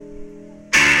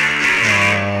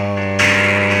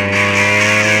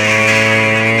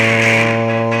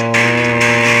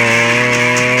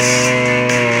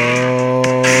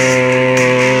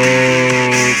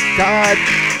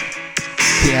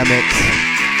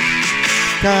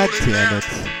God damn it.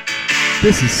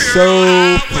 This is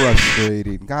so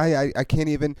frustrating. I can't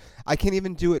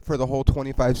even do it for the whole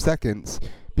 25 seconds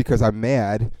because I'm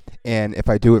mad. And if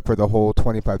I do it for the whole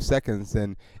 25 seconds,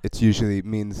 then it usually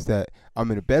means that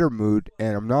I'm in a better mood,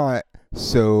 and I'm not.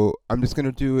 So I'm just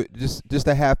gonna do it just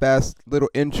a half-assed little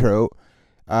intro,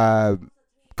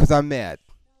 cause I'm mad.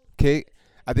 Okay,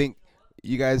 I think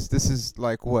you guys, this is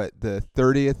like what, the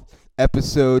 30th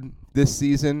episode this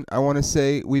season. I want to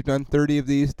say we've done 30 of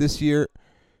these this year.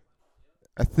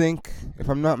 I think, if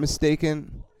I'm not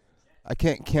mistaken, I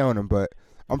can't count them, but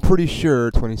I'm pretty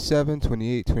sure 27,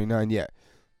 28, 29, yeah.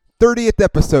 30th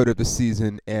episode of the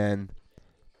season, and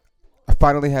I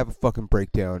finally have a fucking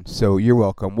breakdown, so you're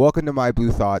welcome. Welcome to My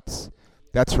Blue Thoughts.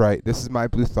 That's right, this is My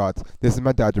Blue Thoughts. This is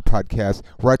my Dodger podcast,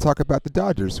 where I talk about the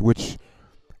Dodgers, which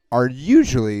are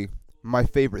usually my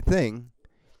favorite thing,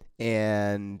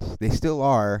 and they still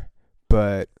are,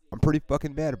 but I'm pretty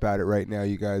fucking mad about it right now,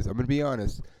 you guys. I'm going to be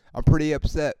honest. I'm pretty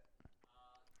upset.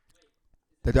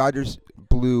 The Dodgers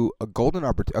blew a golden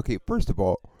opportunity. Okay, first of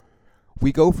all,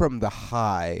 we go from the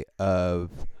high of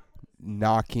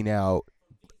knocking out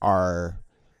our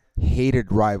hated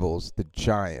rivals, the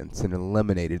Giants, and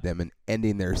eliminated them and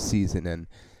ending their season and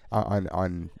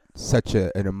on such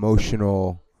an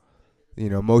emotional,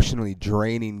 emotionally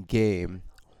draining game.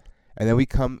 And then we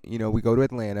go to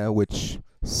Atlanta, which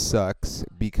sucks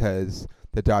because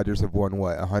the Dodgers have won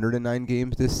 109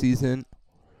 games this season,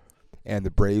 and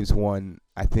the Braves won,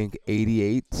 I think,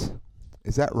 88.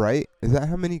 Is that right? Is that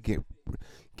how many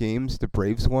games the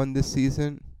Braves won this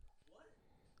season?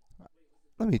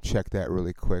 Let me check that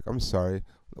really quick. I'm sorry.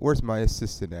 Where's my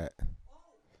assistant at?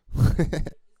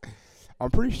 I'm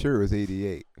pretty sure it was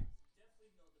 88.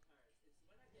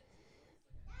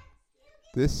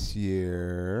 This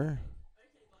year,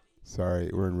 sorry,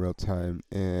 we're in real time,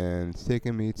 and it's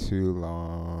taking me too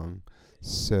long.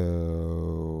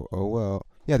 So, oh well.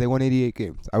 Yeah, they won 88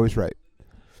 games. I was right.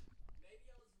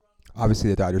 Obviously,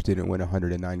 the Dodgers didn't win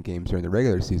 109 games during the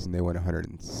regular season. They won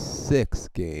 106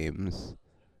 games.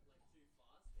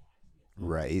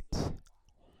 Right.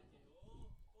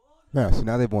 Yeah, so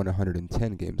now they've won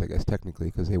 110 games, I guess, technically,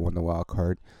 because they won the wild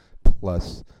card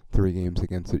plus 3 games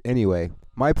against it. Anyway,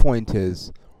 my point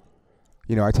is,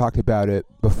 I talked about it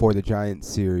before the Giants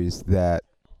series that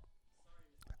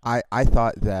I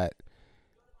thought that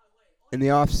in the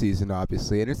offseason,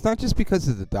 obviously, and it's not just because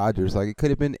of the Dodgers, like it could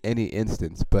have been any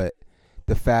instance, but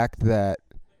the fact that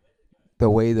the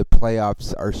way the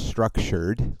playoffs are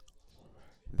structured,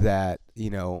 that,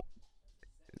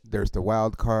 there's the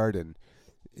wild card and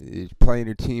you're playing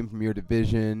your team from your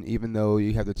division, even though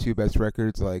you have the 2 best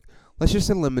records, like, let's just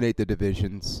eliminate the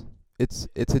divisions. It's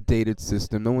a dated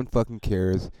system. No one fucking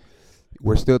cares.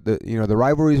 We're still, the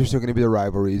rivalries are still going to be the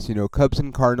rivalries. Cubs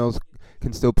and Cardinals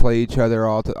can still play each other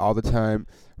all the time.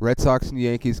 Red Sox and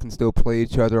Yankees can still play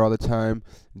each other all the time.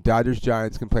 Dodgers,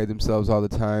 Giants can play themselves all the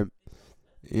time.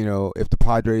 If the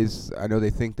Padres, I know they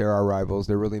think they're our rivals,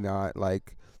 they're really not.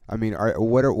 Like, I mean,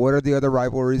 what are the other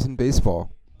rivalries in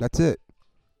baseball? That's it.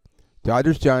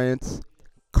 Dodgers, Giants,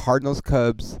 Cardinals,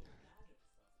 Cubs,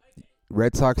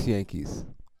 Red Sox, Yankees.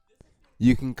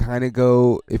 You can kind of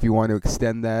go, if you want to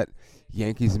extend that,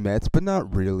 Yankees, Mets, but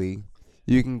not really.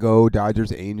 You can go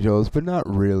Dodgers, Angels, but not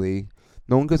really.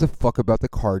 No one gives a fuck about the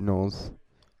Cardinals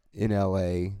in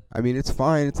LA. I mean, it's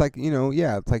fine. It's like,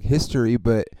 it's like history,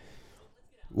 but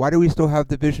why do we still have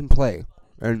division play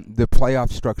and the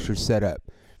playoff structure set up?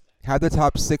 Have the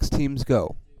top 6 teams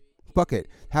go. Fuck it.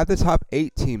 Have the top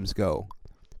 8 teams go,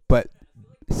 but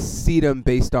seed them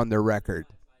based on their record.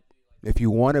 If you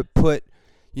want to put,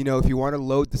 if you want to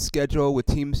load the schedule with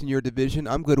teams in your division,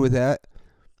 I'm good with that.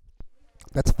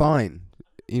 That's fine.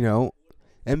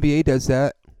 NBA does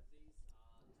that.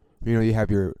 You have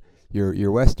your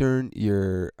Western,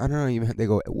 I don't know, even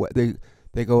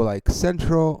they go like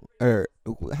Central, or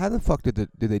how the fuck do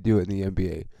they do it in the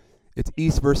NBA? It's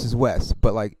East versus West,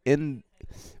 but like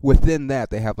within that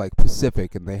they have like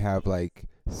Pacific and they have like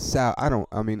South.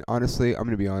 Honestly, I'm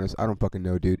gonna be honest, I don't fucking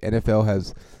know, dude. NFL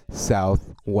has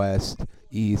South, West,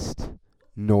 East,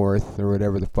 North, or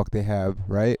whatever the fuck they have,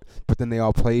 right? But then they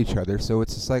all play each other, so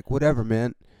it's just like, whatever,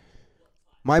 man.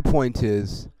 My point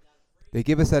is, they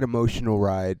give us that emotional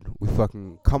ride. We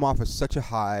fucking come off of such a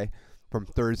high from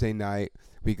Thursday night.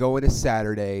 We go into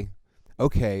Saturday,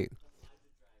 okay,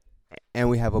 and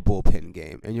we have a bullpen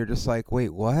game. And you're just like,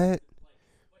 wait, what?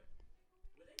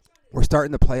 We're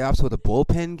starting the playoffs with a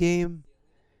bullpen game?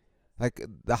 Like,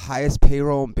 the highest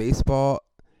payroll in baseball,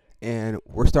 and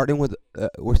we're starting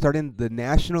the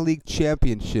National League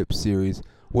Championship Series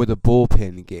with a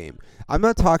bullpen game. I'm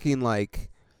not talking like,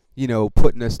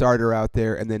 putting a starter out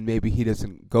there and then maybe he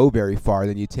doesn't go very far,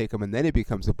 then you take him and then it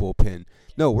becomes a bullpen.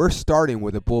 No, we're starting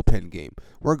with a bullpen game.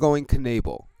 We're going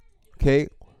Knable, okay?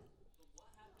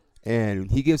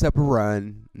 And he gives up a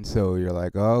run, and so you're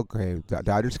like, oh, okay,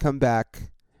 Dodgers come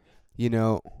back,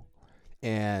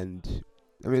 and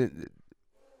I mean,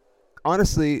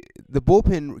 honestly, the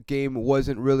bullpen game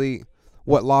wasn't really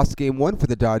what lost game one for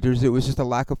the Dodgers. It was just a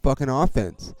lack of fucking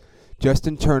offense.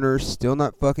 Justin Turner still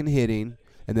not fucking hitting.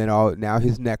 And then now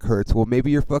his neck hurts. Well,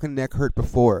 maybe your fucking neck hurt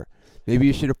before. Maybe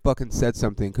you should have fucking said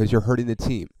something because you're hurting the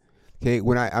team. Okay,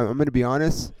 I'm going to be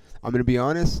honest.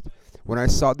 When I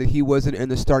saw that he wasn't in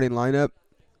the starting lineup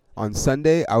on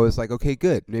Sunday, I was like, okay,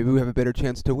 good. Maybe we have a better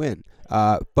chance to win.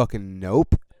 Fucking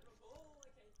nope.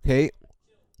 Okay,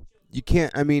 you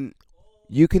can't. I mean,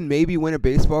 you can maybe win a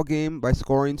baseball game by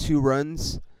scoring 2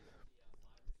 runs,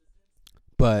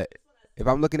 but if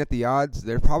I'm looking at the odds,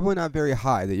 they're probably not very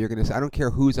high that you're going to. I don't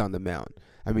care who's on the mound.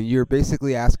 I mean, you're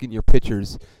basically asking your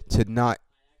pitchers to not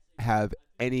have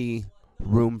any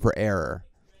room for error.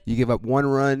 You give up 1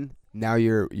 run, now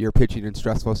you're pitching in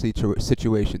stressful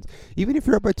situations. Even if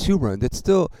you're up by 2 runs, it's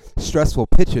still stressful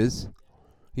pitches.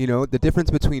 The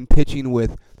difference between pitching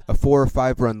with a 4 or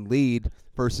 5 run lead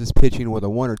versus pitching with a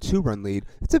 1 or 2 run lead,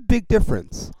 it's a big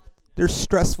difference. They're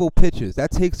stressful pitches.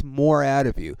 That takes more out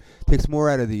of you. Takes more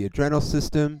out of the adrenal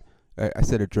system.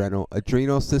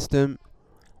 Adrenal system.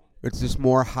 It's just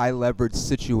more high leverage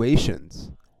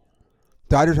situations.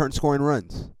 Dodgers aren't scoring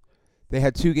runs. They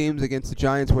had 2 games against the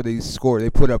Giants where they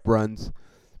put up runs,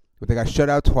 but they got shut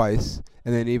out twice.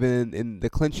 And then even in the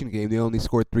clinching game, they only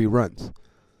scored 3 runs.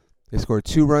 They scored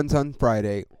 2 runs on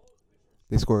Friday.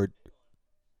 They scored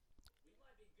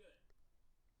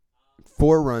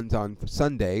 4 runs on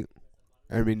Sunday.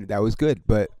 I mean, that was good,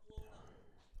 but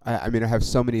I have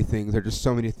so many things. There are just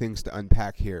so many things to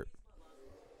unpack here.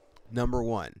 Number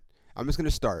 1, I'm just going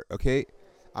to start, okay?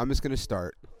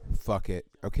 Fuck it,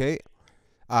 okay?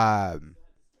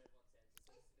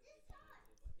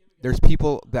 There's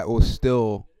people that will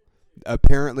still,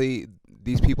 apparently,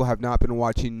 these people have not been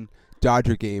watching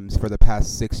Dodger games for the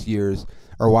past 6 years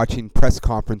or watching press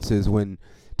conferences when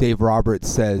Dave Roberts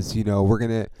says, we're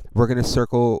gonna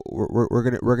circle, we're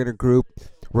gonna group,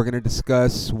 we're gonna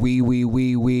discuss, we're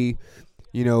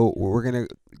gonna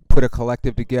put a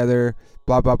collective together,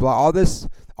 blah blah blah. All this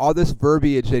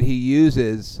verbiage that he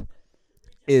uses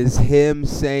is him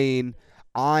saying,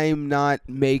 I'm not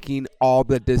making all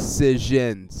the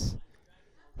decisions.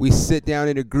 We sit down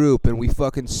in a group and we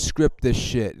fucking script this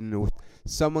shit, and if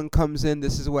someone comes in,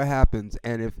 this is what happens,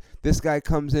 and if this guy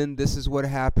comes in, this is what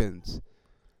happens.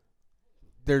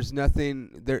 There's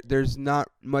not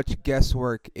much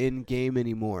guesswork in game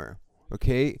anymore,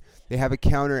 okay? They have a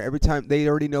counter every time. They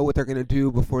already know what they're going to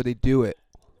do before they do it,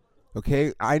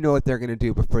 okay? I know what they're going to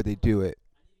do before they do it,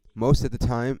 most of the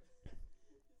time.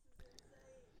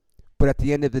 But at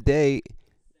the end of the day,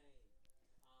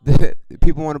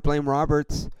 people want to blame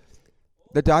Roberts.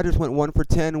 The Dodgers went 1 for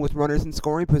 10 with runners in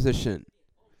scoring position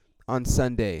on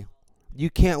Sunday. You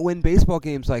can't win baseball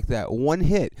games like that. 1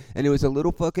 hit, and it was that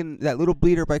little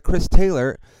bleeder by Chris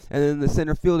Taylor, and then the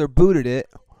center fielder booted it.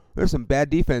 There's some bad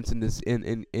defense in this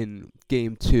in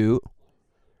game 2.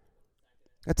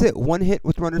 That's it. 1 hit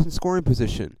with runners in scoring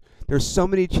position. There's so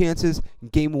many chances.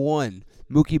 Game 1,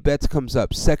 Mookie Betts comes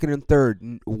up, 2nd and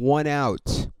 3rd, 1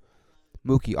 out.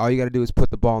 Mookie, all you got to do is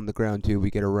put the ball on the ground, dude.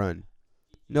 We get a run.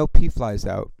 Nope, he flies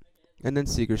out, and then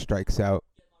Seager strikes out.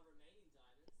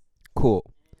 Cool.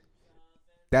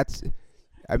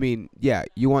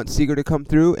 You want Seager to come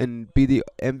through and be the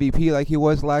MVP like he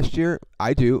was last year?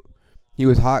 I do. He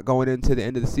was hot going into the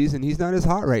end of the season. He's not as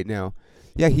hot right now.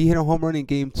 Yeah, he hit a home run in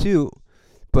game 2,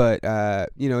 but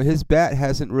his bat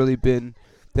hasn't really been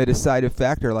the decisive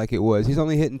factor like it was. He's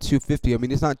only hitting 250. I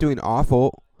mean, he's not doing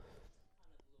awful.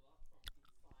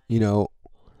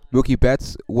 Mookie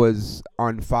Betts was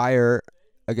on fire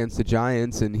against the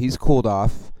Giants, and he's cooled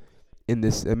off in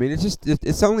this. I mean,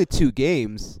 it's only 2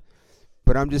 games,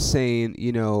 but I'm just saying,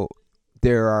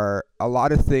 there are a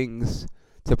lot of things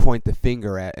to point the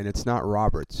finger at, and it's not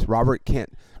Roberts. Roberts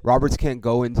can't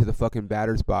go into the fucking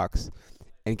batter's box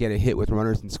and get a hit with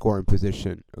runners in scoring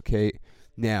position, okay?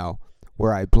 Now,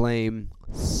 where I blame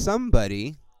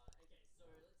somebody,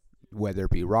 whether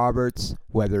it be Roberts,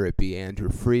 whether it be Andrew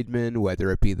Friedman,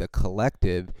 whether it be the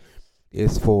collective,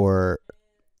 is for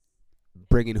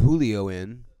bringing Julio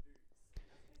in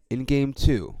game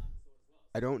 2.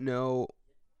 I don't know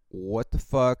what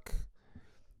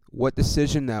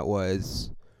decision that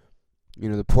was.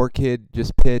 The poor kid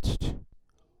just pitched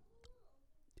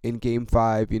in game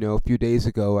 5, a few days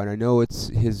ago, and I know it's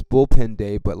his bullpen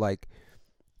day, but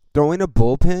throwing a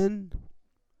bullpen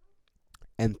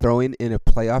and throwing in a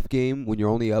playoff game when you're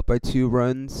only up by 2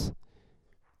 runs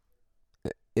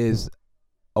is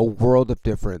a world of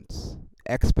difference,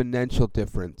 exponential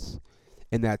difference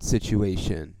in that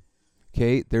situation.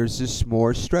 Okay, there's just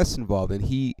more stress involved, and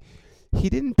he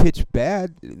didn't pitch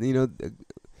bad. You know,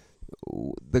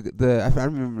 the I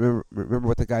don't remember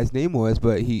what the guy's name was,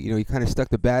 but he kind of stuck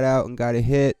the bat out and got a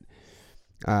hit.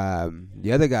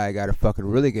 The other guy got a fucking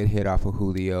really good hit off of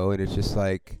Julio, and it's just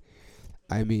like,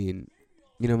 I mean,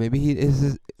 maybe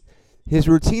his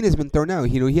routine has been thrown out.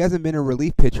 He hasn't been a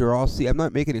relief pitcher all season. I'm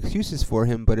not making excuses for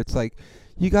him, but it's like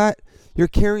you're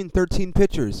carrying 13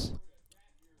 pitchers.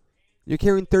 You're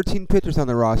carrying 13 pitchers on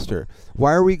the roster.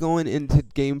 Why are we going into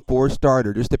Game 4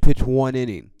 starter just to pitch 1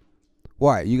 inning?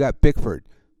 Why? You got Bickford.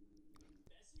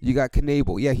 You got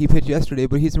Knable. Yeah, he pitched yesterday,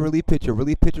 but he's a relief pitcher.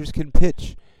 Relief pitchers can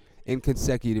pitch in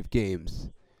consecutive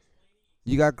games.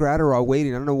 You got Gratterall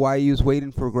waiting. I don't know why he was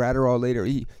waiting for Gratterall later.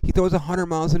 He throws 100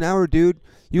 miles an hour, dude.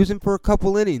 Use him for a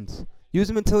couple innings. Use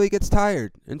him until he gets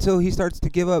tired, until he starts to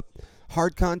give up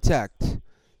hard contact.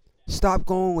 Stop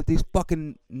going with these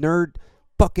fucking nerd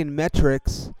fucking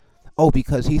metrics. Oh,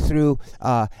 because he threw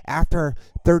after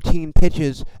 13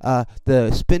 pitches,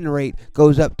 the spin rate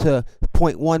goes up to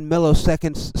 0.1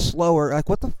 milliseconds slower. Like,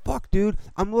 what the fuck, dude?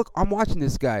 I'm watching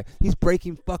this guy. He's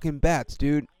breaking fucking bats,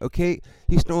 dude. Okay,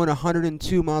 he's throwing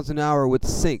 102 miles an hour with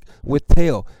sink, with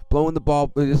tail, blowing the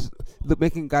ball, just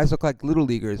making guys look like little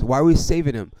leaguers. Why are we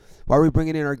saving him? Why are we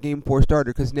bringing in our Game 4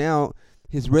 starter? Because now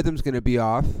his rhythm's gonna be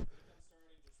off.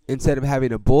 Instead of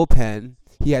having a bullpen,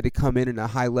 he had to come in a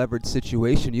high leverage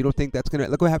situation. You don't think that's gonna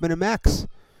look what happened to Max?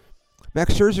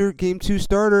 Max Scherzer, Game 2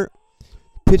 starter,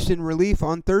 pitched in relief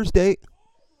on Thursday,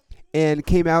 and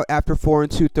came out after 4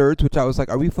 2/3, which I was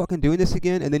like, "Are we fucking doing this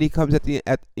again?" And then he comes at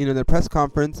the press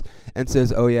conference and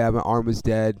says, "Oh yeah, my arm was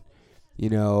dead.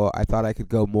 I thought I could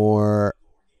go more,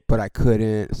 but I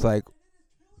couldn't." It's like,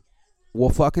 well,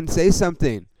 fucking say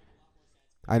something.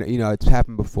 It's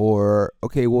happened before.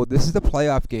 Okay, well, this is the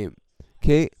playoff game.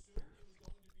 Okay.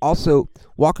 Also,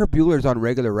 Walker Buehler's on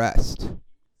regular rest.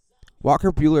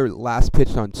 Walker Buehler last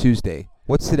pitched on Tuesday.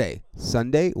 What's today?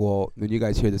 Sunday? Well, when you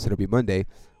guys hear this, it'll be Monday,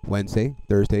 Wednesday,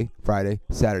 Thursday, Friday,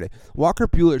 Saturday. Walker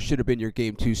Buehler should have been your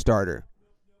Game 2 starter,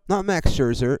 not Max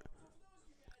Scherzer.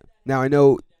 Now, I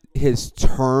know his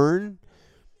turn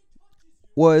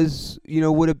was,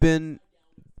 would have been,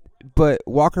 but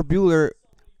Walker Buehler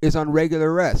is on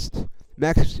regular rest.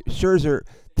 Max Scherzer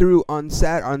threw on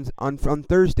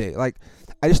Thursday. Like,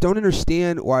 I just don't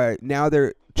understand why now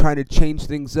they're trying to change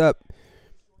things up.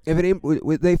 If it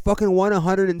ain't, they fucking won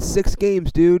 106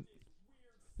 games, dude.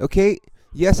 Okay?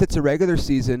 Yes, it's a regular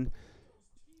season,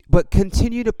 but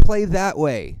continue to play that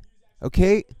way.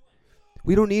 Okay?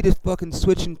 We don't need to fucking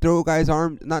switch and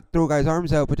not throw guys'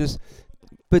 arms out, but just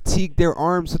fatigue their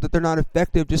arms so that they're not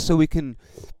effective, just so we can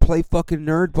play fucking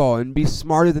nerd ball and be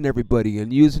smarter than everybody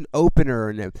and use an opener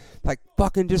and like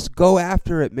fucking just go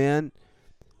after it, man.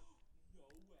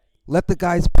 Let the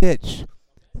guys pitch.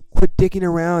 Quit dicking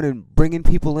around and bringing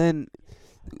people in.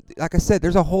 Like I said,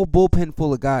 there's a whole bullpen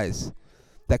full of guys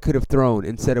that could have thrown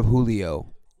instead of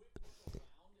Julio.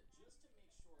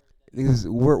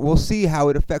 We'll see how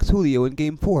it affects Julio in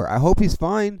Game 4. I hope he's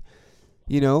fine,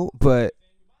 but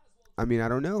I mean, I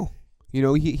don't know.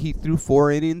 He threw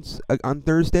 4 innings on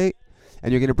Thursday,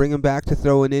 and you're going to bring him back to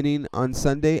throw an inning on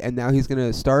Sunday, and now he's going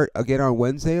to start again on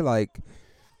Wednesday. Like,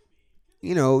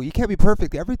 you can't be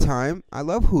perfect every time. I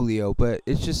love Julio, but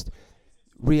it's just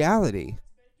reality.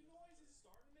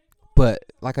 But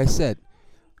like I said,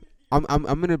 I'm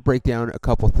going to break down a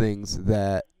couple things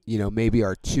that, maybe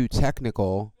are too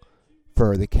technical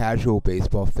for the casual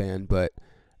baseball fan, but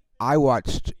I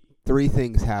watched 3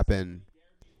 things happen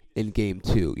in Game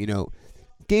 2.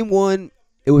 Game 1,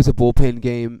 it was a bullpen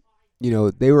game.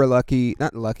 They were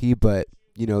not lucky, but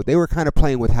they were kind of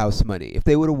playing with house money. If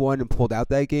they would have won and pulled out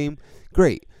that game,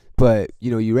 great. But,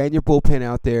 you ran your bullpen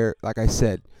out there. Like I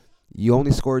said, you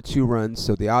only scored 2 runs,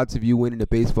 so the odds of you winning a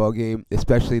baseball game,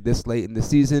 especially this late in the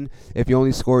season, if you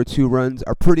only score 2 runs,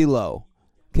 are pretty low.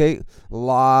 Okay? A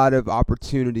lot of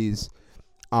opportunities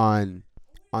on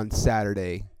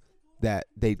Saturday that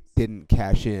they didn't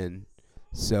cash in.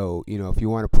 So, if you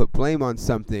want to put blame on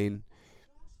something,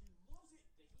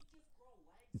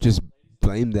 just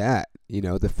blame that.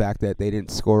 The fact that they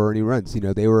didn't score any runs.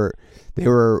 They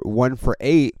were 1 for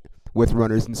 8 with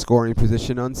runners in scoring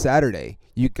position on Saturday.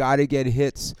 You got to get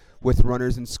hits with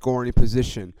runners in scoring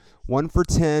position. 1 for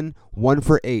 10, 1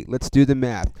 for 8. Let's do the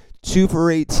math. 2 for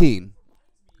 18.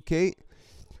 Okay?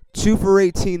 2 for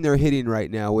 18 they're hitting right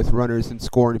now with runners in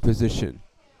scoring position.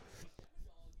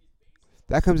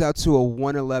 That comes out to a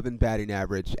 111 batting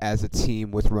average as a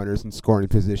team with runners in scoring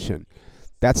position.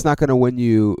 That's not going to win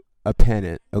you a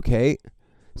pennant, okay?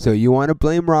 So you want to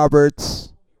blame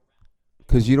Roberts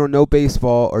because you don't know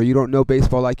baseball, or you don't know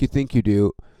baseball like you think you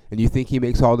do, and you think he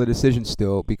makes all the decisions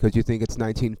still because you think it's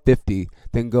 1950,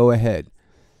 then go ahead.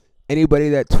 Anybody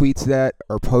that tweets that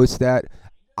or posts that,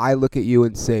 I look at you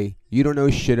and say, you don't know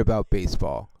shit about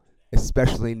baseball,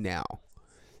 especially now.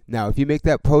 Now, if you make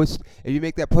that post in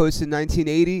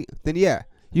 1980, then yeah,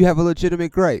 you have a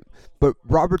legitimate gripe. But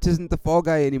Roberts isn't the fall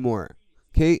guy anymore.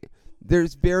 Okay?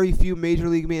 There's very few major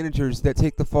league managers that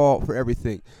take the fall for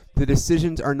everything. The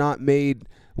decisions are not made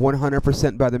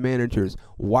 100% by the managers.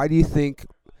 Why do you think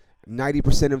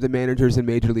 90% of the managers in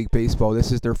Major League Baseball,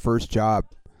 this is their first job?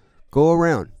 Go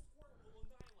around.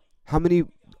 How many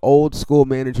old school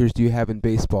managers do you have in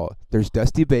baseball? There's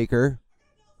Dusty Baker,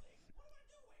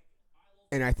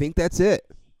 and I think that's it.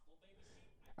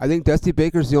 I think Dusty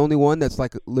Baker's the only one that's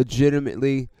like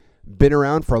legitimately been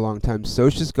around for a long time.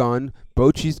 Scioscia's gone.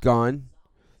 Bochy's gone.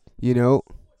 You know,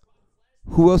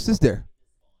 who else is there?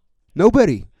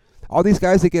 Nobody. All these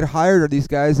guys that get hired are these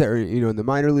guys that are, in the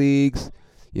minor leagues,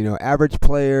 average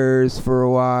players for a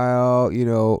while,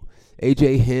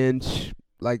 AJ Hinch,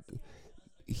 like,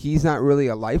 he's not really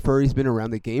a lifer. He's been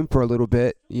around the game for a little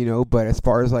bit, but as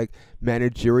far as like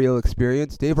managerial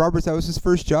experience, Dave Roberts, that was his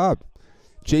first job.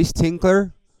 Jace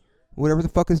Tinkler, whatever the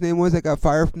fuck his name was, that got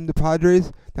fired from the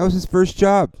Padres, that was his first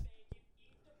job.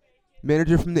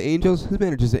 Manager from the Angels? Who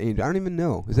manages the Angels? I don't even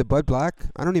know. Is it Bud Black?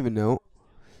 I don't even know.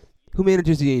 Who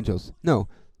manages the Angels? No.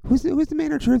 Who's the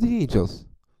manager of the Angels?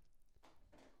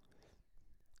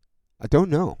 I don't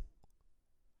know.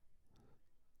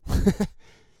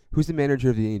 Who's the manager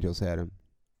of the Angels, Adam?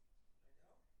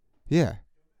 Yeah.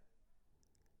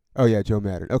 Oh, yeah, Joe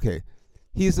Madden. Okay.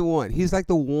 He's the one. He's like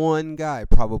the one guy,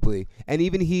 probably. And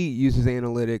even he uses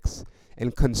analytics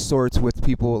and consorts with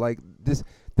people like this.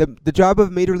 The job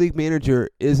of Major League Manager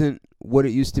isn't what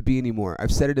it used to be anymore.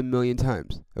 I've said it a million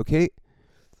times, okay?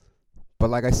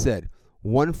 But like I said,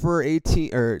 1 for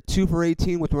 18 or 2 for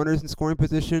 18 with runners in scoring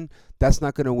position, that's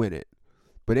not going to win it.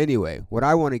 But anyway, what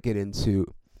I want to get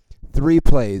into, 3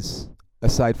 plays,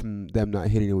 aside from them not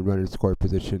hitting it with runners in scoring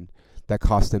position, that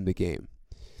cost them the game.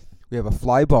 We have a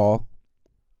fly ball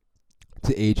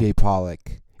to A.J.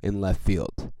 Pollock in left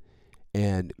field.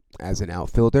 And as an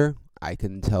outfielder, I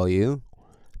can tell you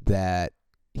that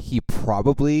he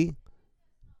probably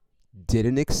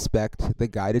didn't expect the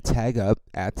guy to tag up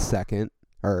at second,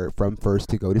 or from first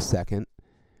to go to second,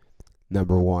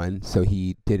 number one. So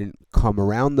he didn't come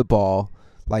around the ball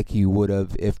like he would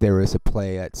have if there was a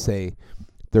play at, say,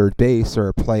 third base or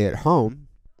a play at home.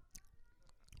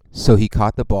 So he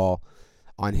caught the ball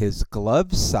on his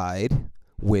glove side,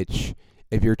 which,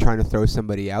 if you're trying to throw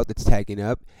somebody out that's tagging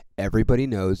up, everybody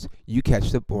knows you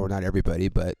catch the ball, not everybody,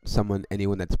 but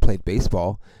anyone that's played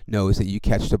baseball knows that you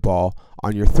catch the ball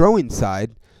on your throwing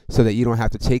side so that you don't have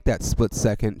to take that split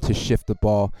second to shift the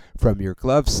ball from your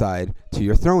glove side to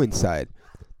your throwing side.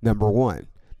 Number one.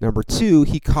 Number two,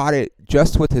 he caught it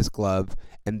just with his glove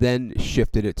and then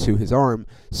shifted it to his arm,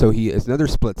 so he is another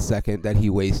split second that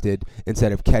he wasted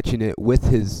instead of catching it with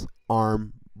his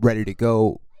arm ready to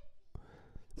go.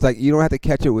 It's like you don't have to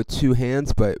catch it with 2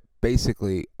 hands, but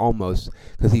basically almost,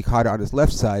 because he caught it on his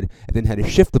left side and then had to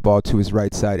shift the ball to his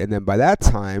right side. And then by that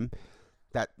time,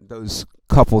 those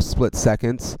couple split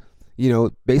seconds,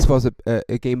 baseball's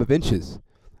a game of inches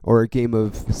or a game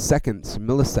of seconds,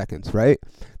 milliseconds, right?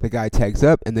 The guy tags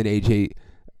up, and then AJ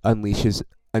unleashes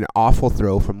an awful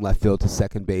throw from left field to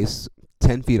second base,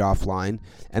 10 feet offline,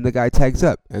 and the guy tags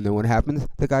up. And then what happens?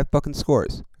 The guy fucking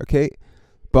scores, okay?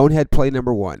 Bonehead play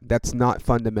number 1. That's not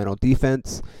fundamental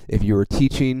defense. If you were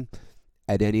teaching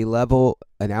at any level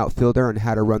an outfielder on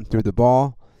how to run through the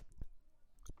ball,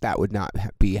 that would not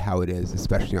be how it is,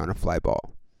 especially on a fly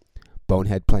ball.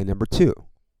 Bonehead play number 2.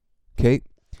 Okay?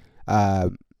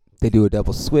 They do a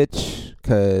double switch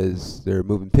because they're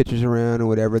moving pitchers around or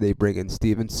whatever. They bring in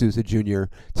Steven Souza Jr.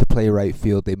 to play right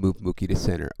field. They move Mookie to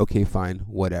center. Okay, fine,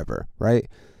 whatever, right?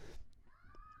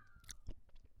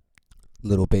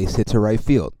 Little base hit to right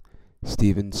field.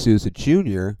 Steven Souza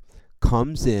Jr.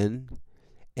 comes in,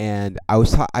 and I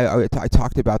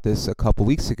talked about this a couple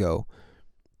weeks ago,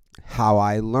 how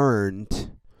I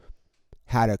learned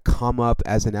how to come up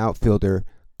as an outfielder,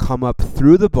 come up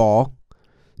through the ball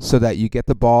so that you get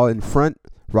the ball in front,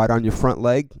 right on your front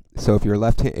leg. So if you're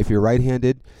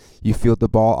right-handed, you field the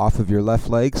ball off of your left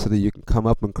leg so that you can come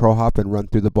up and crow hop and run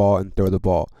through the ball and throw the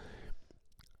ball.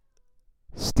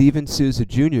 Steven Souza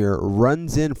Jr.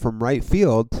 runs in from right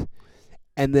field,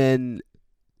 and then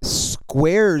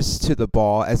squares to the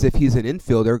ball as if he's an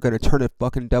infielder, going to turn a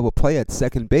fucking double play at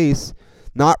second base,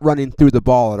 not running through the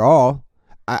ball at all.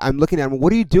 I'm looking at him.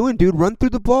 What are you doing, dude? Run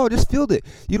through the ball. Just field it.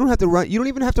 You don't have to run. You don't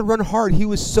even have to run hard. He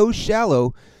was so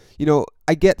shallow. You know,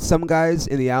 I get some guys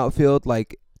in the outfield,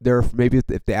 like they're maybe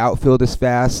if the outfield is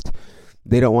fast,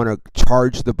 they don't want to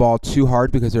charge the ball too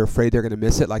hard because they're afraid they're going to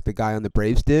miss it, like the guy on the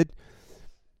Braves did.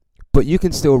 But you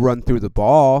can still run through the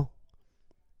ball,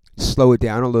 slow it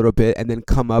down a little bit, and then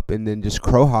come up and then just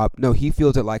crow hop. No, he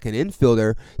feels it like an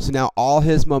infielder. So now all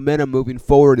his momentum moving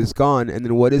forward is gone. And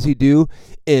then what does he do?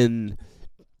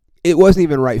 It wasn't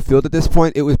even right field at this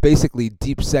point. It was basically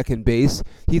deep second base.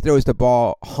 He throws the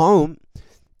ball home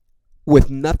with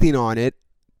nothing on it,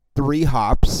 3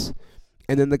 hops,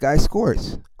 and then the guy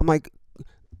scores. I'm like,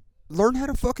 learn how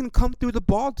to fucking come through the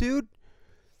ball, dude.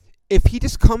 If he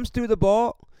just comes through the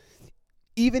ball,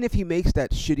 even if he makes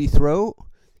that shitty throw,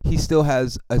 he still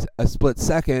has a split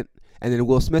second, and then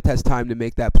Will Smith has time to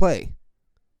make that play.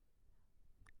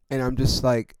 And I'm just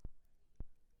like,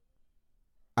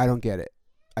 I don't get it.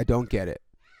 I don't get it.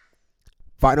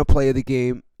 Final play of the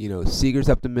game, Seager's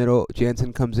up the middle,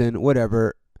 Jansen comes in,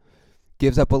 whatever,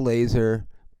 gives up a laser,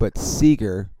 but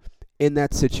Seager, in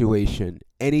that situation,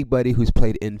 anybody who's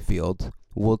played infield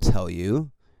will tell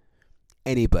you,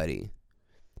 anybody,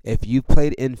 if you've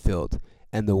played infield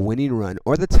and the winning run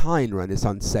or the tying run is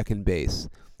on second base,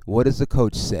 what does the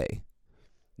coach say?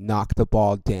 Knock the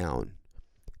ball down.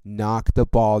 Knock the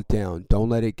ball down. Don't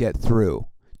let it get through.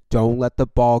 Don't let the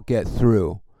ball get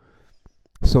through.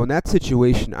 So in that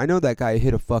situation, I know that guy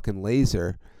hit a fucking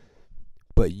laser,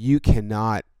 but you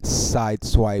cannot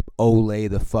sideswipe Olay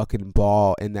the fucking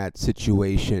ball in that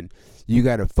situation. You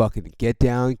got to fucking get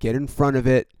down, get in front of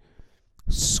it,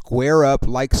 square up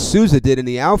like Souza did in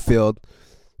the outfield,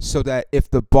 so that if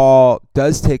the ball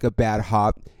does take a bad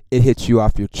hop, it hits you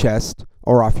off your chest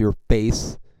or off your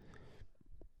face,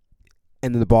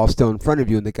 and then the ball's still in front of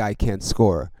you and the guy can't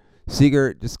score.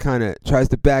 Seager just kind of tries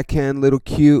to backhand, little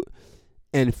cute,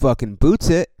 and fucking boots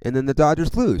it, and then the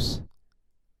Dodgers lose.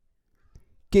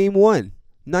 Game 1,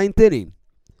 9th inning.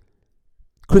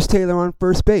 Chris Taylor on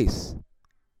first base.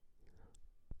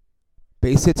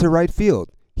 Base hit to right field.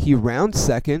 He rounds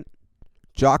second.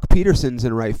 Jock Peterson's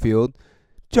in right field.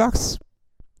 Jock's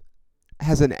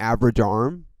has an average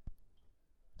arm.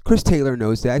 Chris Taylor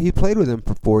knows that. He played with him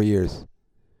for 4 years.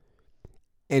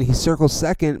 And he circles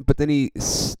second, but then he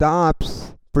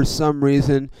stops for some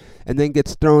reason and then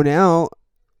gets thrown out.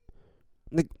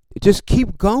 Like, just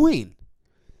keep going.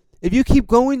 If you keep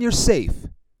going, you're safe.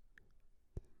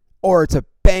 Or it's a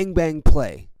bang-bang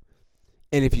play.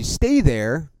 And if you stay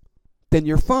there, then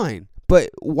you're fine.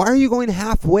 But why are you going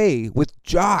halfway with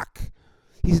Jock?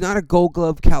 He's not a Gold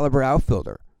Glove caliber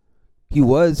outfielder. He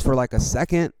was for like a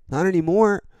second, not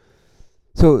anymore.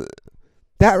 So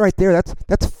that right there,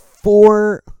 that's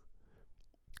 4,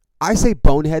 I say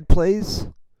bonehead plays,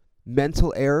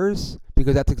 mental errors,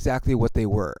 because that's exactly what they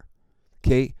were.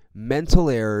 Okay? Mental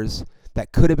errors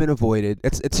that could have been avoided.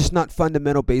 It's just not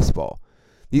fundamental baseball.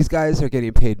 These guys are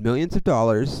getting paid millions of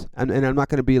dollars, and I'm not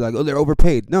going to be like, oh, they're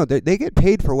overpaid. No, they get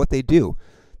paid for what they do.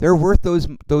 They're worth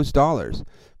those dollars.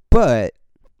 But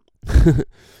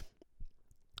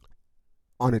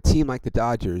on a team like the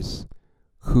Dodgers,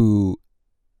 who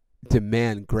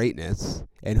demand greatness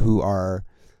and who are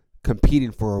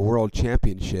competing for a world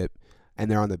championship, and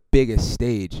they're on the biggest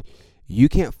stage, you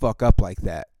can't fuck up like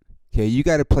that. Okay, you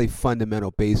got to play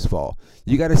fundamental baseball.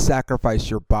 You got to sacrifice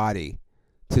your body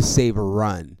to save a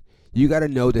run. You got to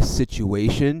know the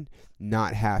situation,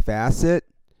 not half-ass it.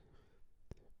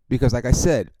 Because like I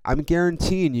said, I'm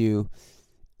guaranteeing you,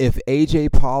 if A.J.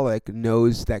 Pollock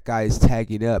knows that guy's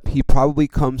tagging up, he probably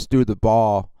comes through the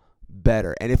ball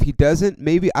better. And if he doesn't,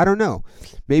 maybe, I don't know.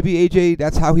 Maybe A.J.,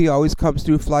 that's how he always comes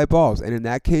through fly balls. And in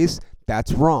that case,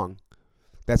 that's wrong.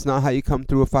 That's not how you come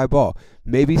through a fly ball.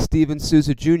 Maybe Steven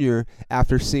Souza Jr.,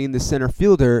 after seeing the center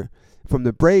fielder from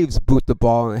the Braves boot the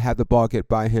ball and have the ball get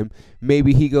by him,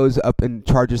 maybe he goes up and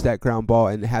charges that ground ball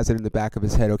and has it in the back of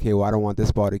his head, okay, well, I don't want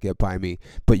this ball to get by me.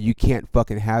 But you can't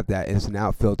fucking have that as an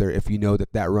outfielder if you know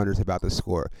that runner's about to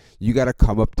score. You got to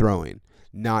come up throwing,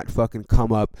 not fucking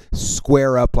come up,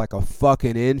 square up like a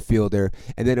fucking infielder,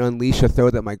 and then unleash a throw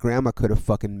that my grandma could have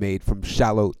fucking made from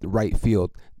shallow right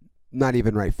field. Not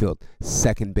even right field,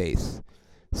 second base.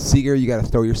 Seager, you got to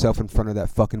throw yourself in front of that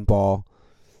fucking ball.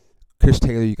 Chris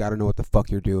Taylor, you got to know what the fuck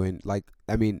you're doing. Like,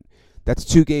 I mean, that's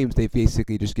 2 games they've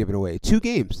basically just given away. 2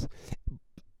 games.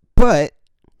 But,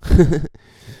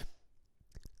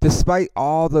 despite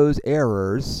all those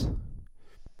errors,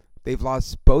 they've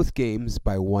lost both games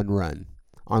by 1 run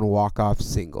on walk-off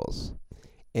singles.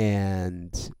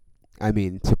 And I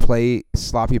mean, to play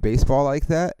sloppy baseball like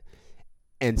that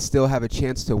and still have a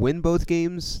chance to win both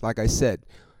games, like I said,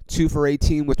 2 for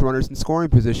 18 with runners in scoring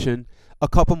position, a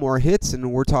couple more hits,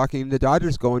 and we're talking the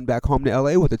Dodgers going back home to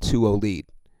LA with a 2-0 lead.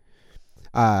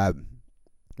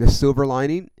 The silver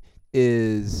lining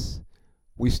is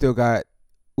we still got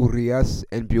Urias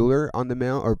and Buehler on the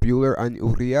mound, or Buehler and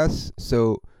Urias.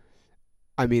 So,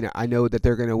 I mean, I know that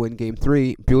they're going to win Game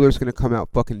 3. Buehler's going to come out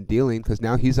fucking dealing because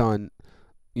now he's on,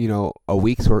 a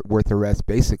week's worth of rest,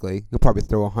 basically. He'll probably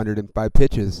throw 105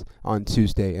 pitches on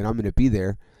Tuesday, and I'm going to be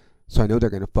there. So I know they're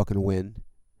going to fucking win.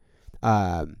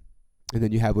 And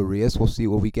then you have Urias. We'll see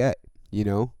what we get,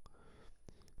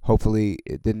 Hopefully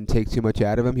it didn't take too much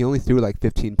out of him. He only threw like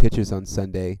 15 pitches on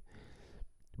Sunday.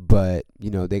 But,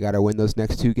 they got to win those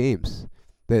next 2 games.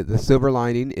 The silver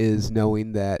lining is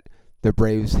knowing that the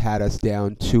Braves had us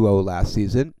down 2-0 last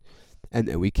season. And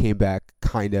then we came back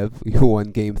kind of. We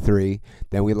won Game 3.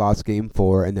 Then we lost Game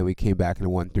 4. And then we came back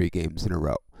and won 3 games in a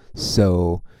row.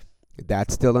 So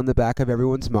that's still in the back of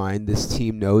everyone's mind. This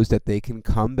team knows that they can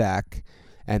come back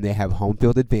and they have home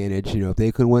field advantage. If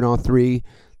they can win all 3,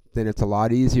 then it's a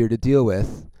lot easier to deal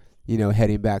with,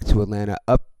 heading back to Atlanta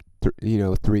up,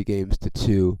 3 games to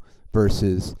 2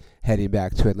 versus heading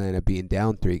back to Atlanta being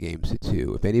down 3 games to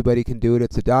 2. If anybody can do it,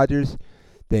 it's the Dodgers.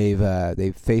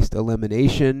 They've faced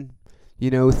elimination,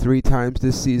 3 times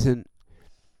this season,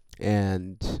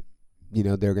 and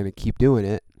they're gonna keep doing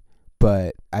it.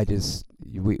 But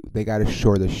they gotta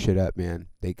shore this shit up, man.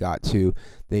 They got to.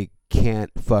 They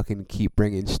can't fucking keep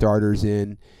bringing starters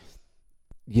in.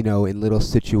 In little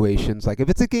situations. Like, if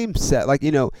it's a game set, like,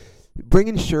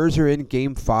 bringing Scherzer in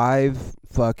Game 5,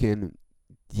 fucking,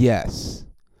 yes.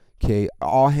 Okay,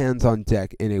 all hands on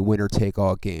deck in a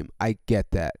winner-take-all game. I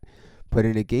get that. But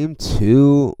in a Game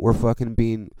 2, we're fucking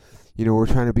being, we're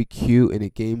trying to be cute. In a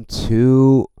Game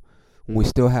 2, when we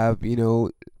still have,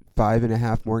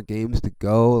 5.5 more games to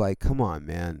go. Like, come on,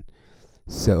 man.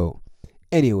 So,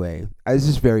 anyway, it's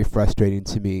just very frustrating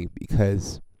to me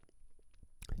because,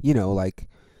 like,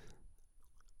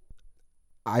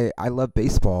 I love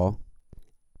baseball,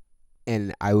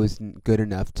 and I was good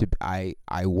enough to I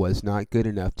was not good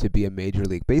enough to be a Major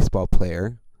League Baseball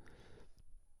player,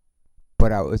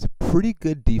 but I was a pretty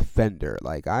good defender.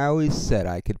 Like, I always said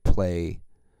I could play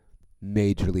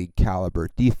Major League caliber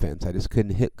defense. I just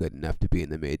couldn't hit good enough to be in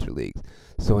the Major Leagues.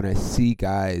 So when I see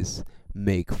guys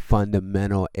make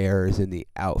fundamental errors in the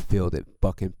outfield, it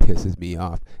fucking pisses me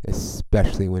off,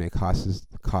 especially when it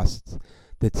costs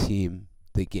the team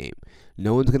the game.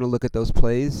 No one's going to look at those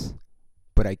plays,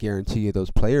 but I guarantee you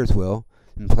those players will.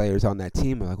 And players on that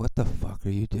team are like, what the fuck are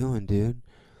you doing, dude?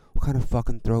 What kind of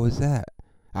fucking throw is that?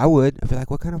 I would. I'd be like,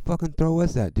 what kind of fucking throw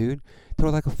was that, dude? Throw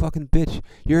like a fucking bitch.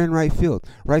 You're in right field.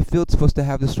 Right field's supposed to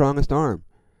have the strongest arm.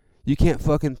 You can't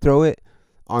fucking throw it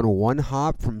on one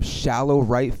hop from shallow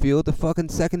right field. The fucking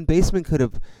second baseman could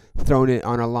have thrown it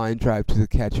on a line drive to the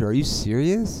catcher. Are you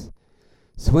serious?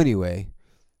 So anyway,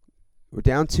 we're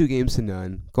down 2 games to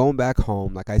none. Going back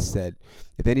home, like I said,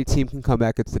 if any team can come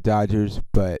back, it's the Dodgers,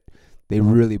 but they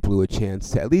really blew a chance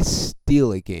to at least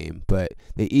steal a game, but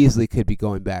they easily could be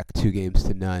going back 2 games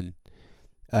to none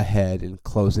ahead and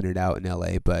closing it out in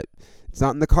LA, but it's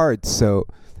not in the cards. So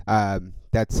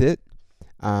that's it.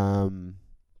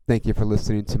 Thank you for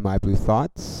listening to My Blue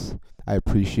Thoughts. I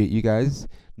appreciate you guys.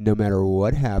 No matter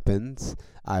what happens,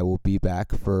 I will be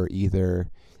back for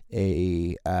either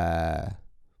a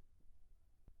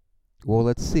well,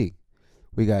 let's see.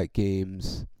 We got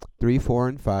games 3, 4,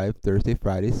 and 5, Thursday,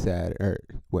 Friday,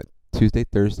 Tuesday,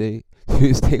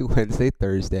 Wednesday,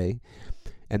 Thursday,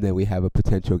 and then we have a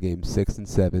potential game 6 and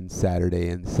 7, Saturday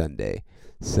and Sunday.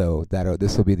 So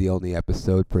this will be the only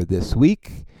episode for this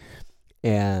week,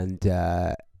 and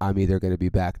I'm either going to be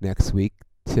back next week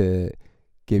to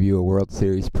give you a World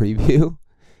Series preview,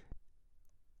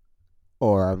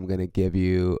 or I'm going to give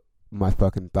you my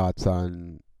fucking thoughts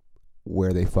on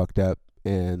where they fucked up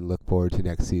and look forward to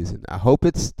next season. I hope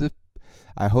it's the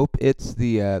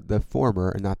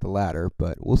former and not the latter,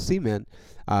 but we'll see, man.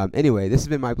 Anyway, this has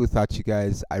been My Blue Thoughts, you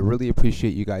guys. I really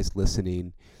appreciate you guys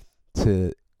listening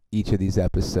to each of these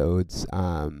episodes.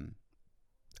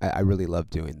 I really love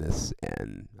doing this,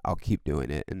 and I'll keep doing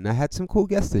it. And I had some cool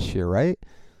guests this year, right?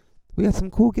 We had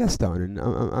some cool guests on, and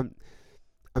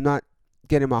I'm not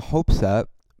getting my hopes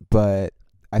up, but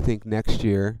I think next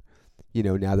year,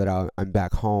 now that I'm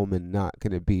back home and not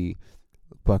going to be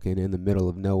fucking in the middle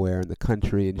of nowhere in the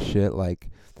country and shit, like,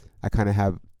 I kind of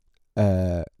have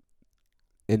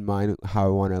in mind how I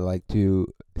want to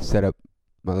set up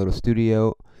my little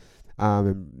studio,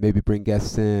 and maybe bring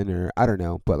guests in, or I don't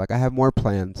know, but I have more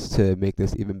plans to make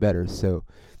this even better. So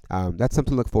That's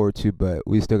something to look forward to, but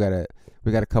we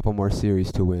got a couple more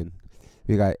series to win.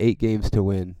 We got 8 games to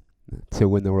win the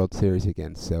World Series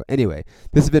again. So anyway,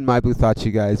 this has been My Blue Thoughts,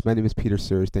 you guys. My name is Peter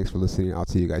Surs. Thanks for listening. I'll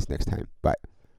see you guys next time. Bye.